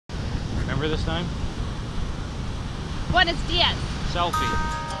Remember this time? Buenos dias.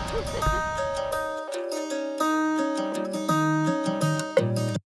 Selfie.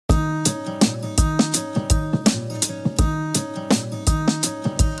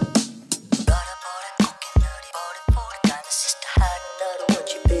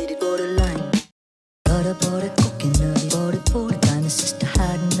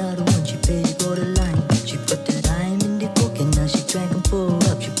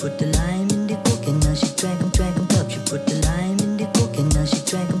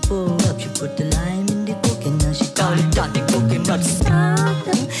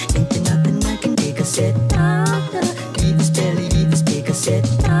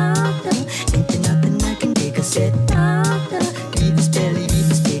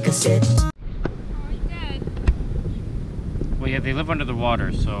 Well, yeah, they live under the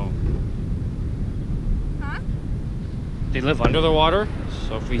water, so... Huh? They live under the water,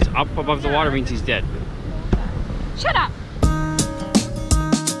 so if he's up above the water, it means he's dead. Shut up!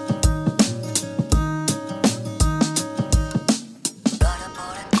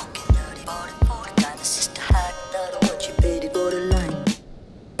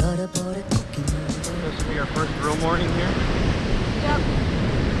 This will be our first real morning here. Yep.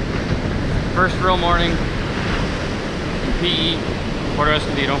 First real morning in PE, Puerto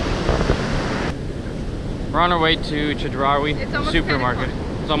Escondido. We're on our way to Chedraui supermarket.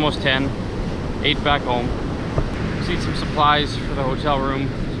 It's almost 10. 8 back home. Just need some supplies for the hotel room,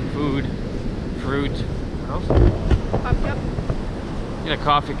 some food, fruit. What else? Coffee cup. Get a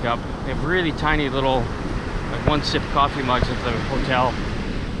coffee cup. They have really tiny little, like 1-sip coffee mugs at the hotel.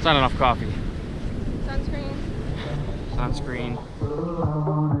 It's not enough coffee. Sunscreen. Sunscreen.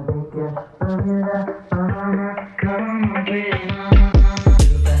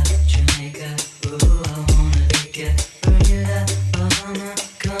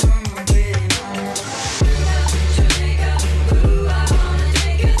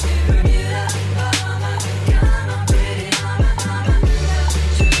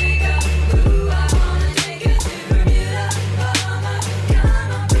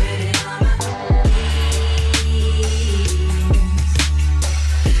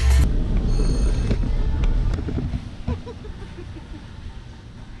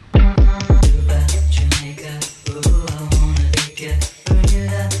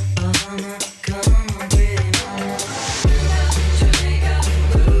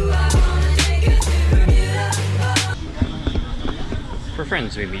 For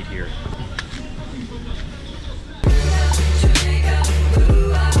friends we meet here.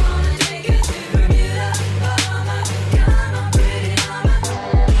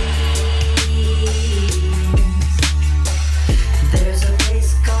 There's a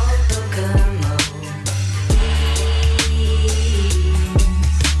place called Okanagan.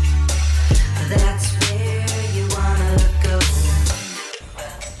 That's where you wanna go.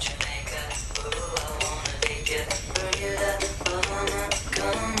 Jamaica, ooh, I wanna take it. Bermuda, Bahama,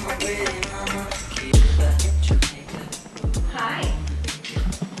 come on, pretty mama. Cuba, Jamaica. Hi.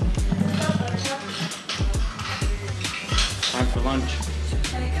 Time for lunch.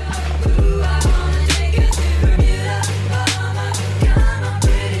 Ooh, I wanna take it to Bermuda, Bahama, come on,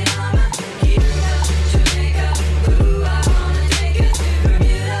 pretty mama. Cuba, Jamaica. Ooh, I wanna take it to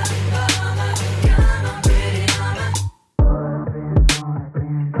Bermuda, Bahama, come on, pretty mama.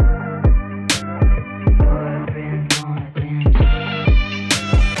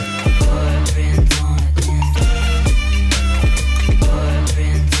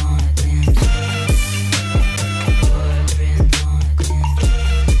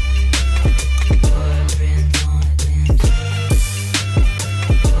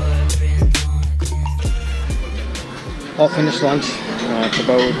 All finished lunch. It's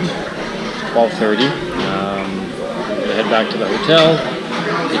about 12:30. We're gonna head back to the hotel,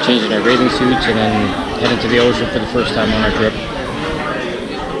 get changed in our bathing suits, and then head into the ocean for the first time on our trip.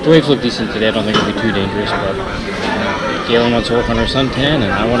 The waves look decent today. I don't think it'll be too dangerous, but Galen wants to work on her suntan,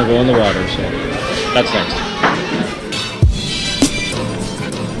 and I want to go in the water, so that's next.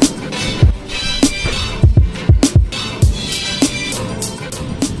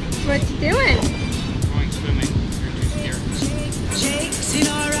 What you doing? Going swimming.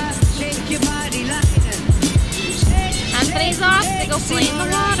 Anthony's off to go play in the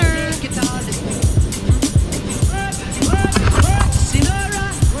water.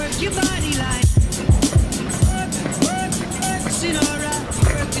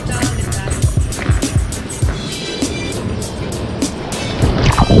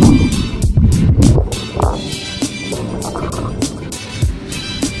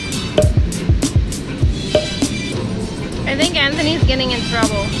 I think Anthony's getting in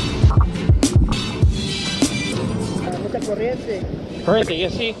trouble. mucha corriente. Corriente, you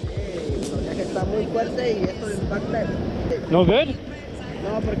see? El oleaje está muy fuerte y esto le impacta. No good?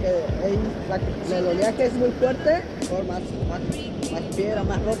 No, porque el oleaje es muy fuerte, por más piedra,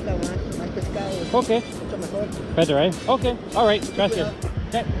 más roca, más pescado. Okay. Mucho mejor. Better, eh? Okay. All right. Gracias.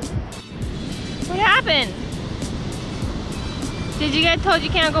 Okay. What happened? Did you get told you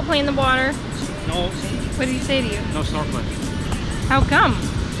can't go play in the water? No, What did he say to you? no snorkeling. How come?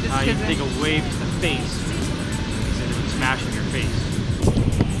 Just You 'cause take a wave to the face instead of smashing your face.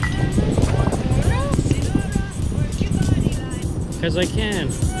 Because I can.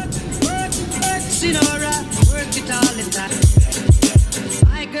 Sonora, work it all the time.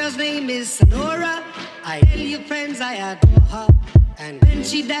 My girl's name is Sonora. I tell you friends I adore her. And when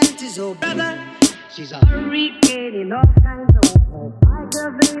she dances, oh brother, she's a hurricane in all kinds of weather. My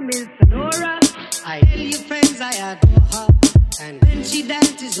girl's name is Sonora. I tell you friends I adore her. And when she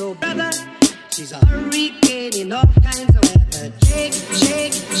dances, oh brother, she's a hurricane in all kinds of weather. Shake,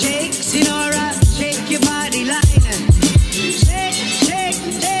 shake, shake, Sonora, shake your body line. Shake, shake,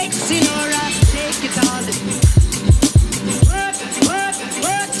 shake, Sonora, shake it all. Work, work,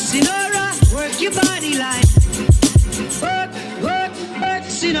 work, Sonora, work your body line. Work, work, work,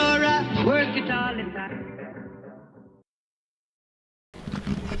 Sonora, work it all the time.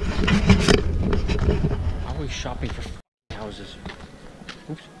 Always shopping for houses.